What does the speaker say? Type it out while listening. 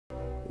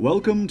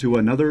Welcome to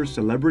another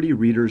Celebrity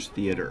Readers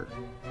Theater.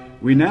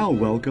 We now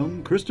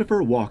welcome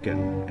Christopher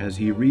Walken as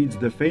he reads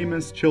the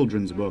famous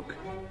children's book,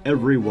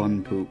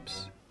 Everyone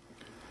Poops.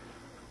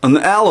 An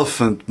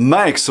elephant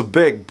makes a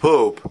big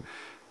poop.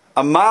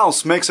 A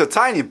mouse makes a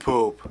tiny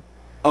poop.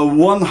 A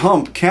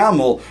one-hump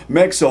camel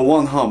makes a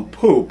one-hump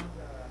poop.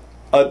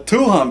 A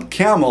two-hump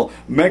camel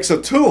makes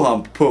a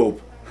two-hump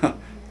poop.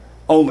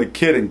 Only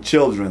kidding,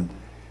 children.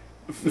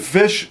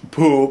 Fish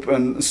poop,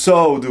 and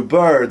so do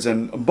birds,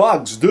 and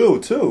bugs do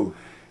too.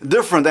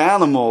 Different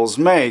animals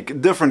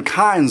make different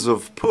kinds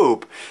of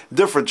poop,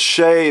 different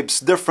shapes,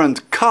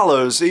 different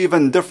colors,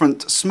 even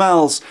different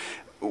smells.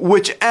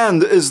 Which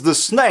end is the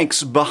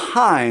snake's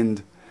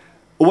behind?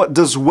 What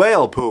does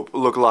whale poop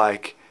look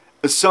like?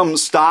 Some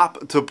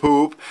stop to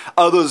poop,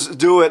 others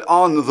do it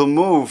on the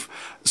move.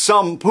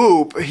 Some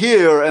poop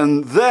here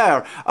and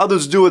there,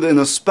 others do it in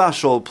a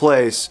special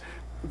place.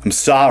 I'm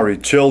sorry,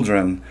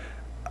 children.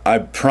 I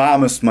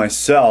promised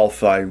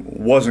myself I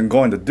wasn't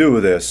going to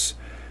do this.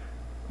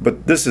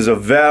 But this is a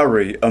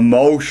very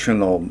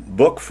emotional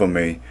book for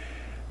me.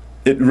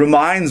 It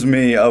reminds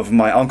me of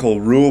my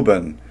Uncle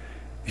Reuben.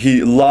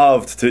 He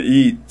loved to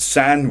eat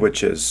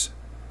sandwiches.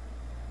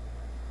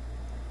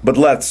 But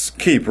let's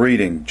keep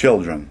reading,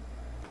 children.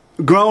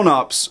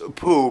 Grown-ups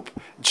poop.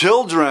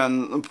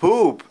 Children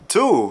poop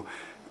too.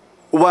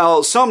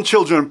 While some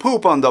children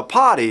poop on the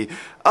potty,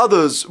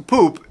 others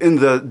poop in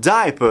the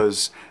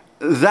diapers.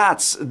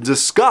 That's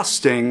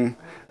disgusting.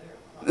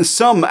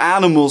 Some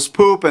animals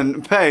poop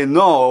and pay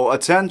no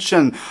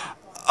attention.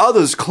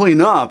 Others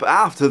clean up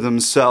after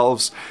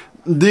themselves.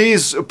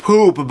 These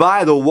poop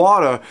by the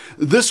water.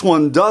 This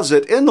one does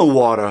it in the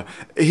water.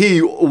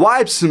 He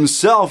wipes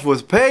himself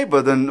with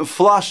paper, then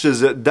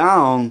flushes it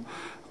down.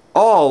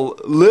 All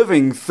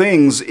living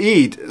things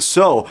eat,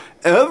 so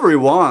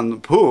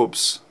everyone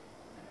poops.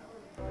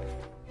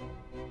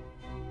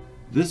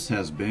 This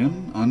has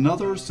been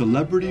another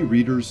Celebrity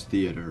Readers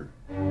Theater.